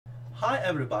Hi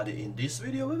everybody, in this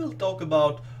video we will talk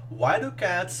about why do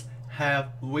cats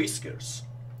have whiskers.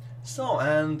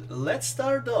 And let's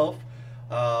start off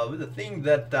with the thing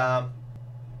that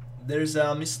there's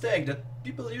a mistake that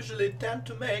people usually tend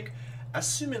to make,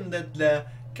 assuming that the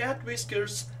cat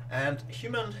whiskers and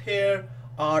human hair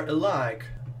are alike.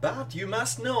 But you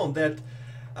must know that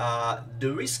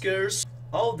the whiskers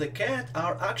of the cat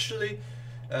are actually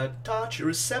touch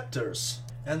receptors.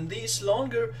 And these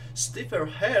longer, stiffer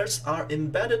hairs are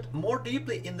embedded more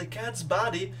deeply in the cat's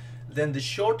body than the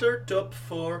shorter top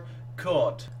fur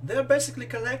coat. They are basically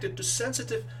connected to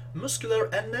sensitive muscular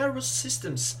and nervous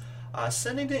systems,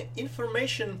 sending the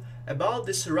information about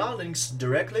the surroundings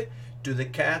directly to the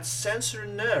cat's sensory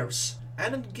nerves.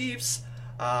 And it gives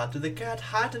to the cat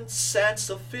heightened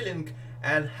sense of feeling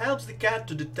and helps the cat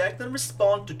to detect and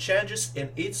respond to changes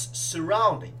in its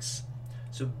surroundings.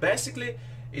 So basically,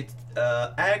 it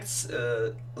acts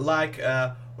like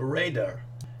a radar.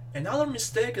 Another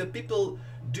mistake that people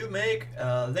do make,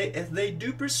 they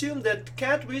do presume that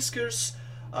cat whiskers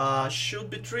should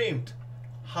be trimmed.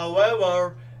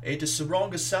 However, it is a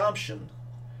wrong assumption,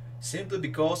 simply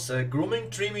because grooming,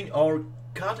 trimming or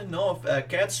cutting off a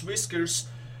cat's whiskers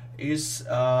is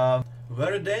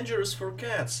very dangerous for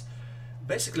cats.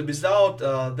 Basically, without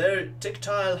their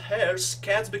tactile hairs,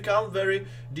 cats become very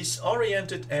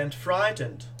disoriented and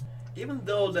frightened. Even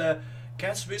though the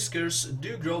cat's whiskers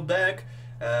do grow back,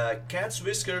 cat's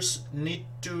whiskers need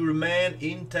to remain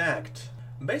intact.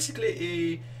 Basically,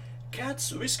 a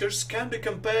cat's whiskers can be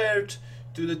compared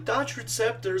to the touch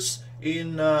receptors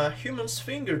in humans'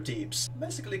 fingertips.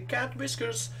 Basically, cat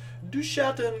whiskers do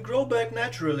shed and grow back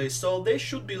naturally, so they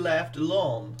should be left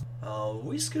alone.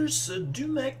 Whiskers do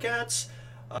make cats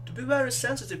to be very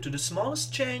sensitive to the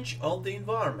smallest change of the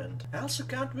environment. Also,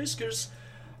 cat whiskers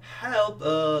help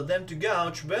them to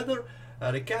gauge whether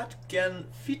the cat can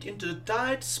fit into the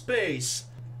tight space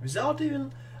without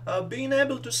even being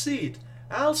able to see it.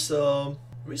 Also,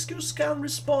 whiskers can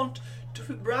respond to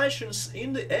vibrations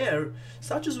in the air,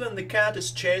 such as when the cat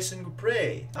is chasing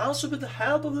prey. Also, with the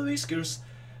help of the whiskers,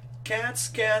 cats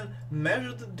can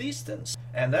measure the distance.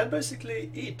 And that's basically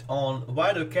it on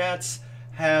why do cats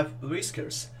have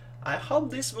whiskers. I hope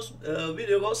this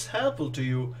video was helpful to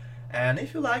you, and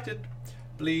if you liked it,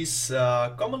 please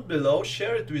comment below,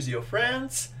 share it with your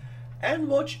friends, and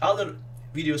watch other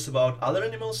videos about other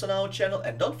animals on our channel,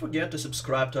 and don't forget to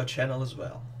subscribe to our channel as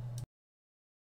well.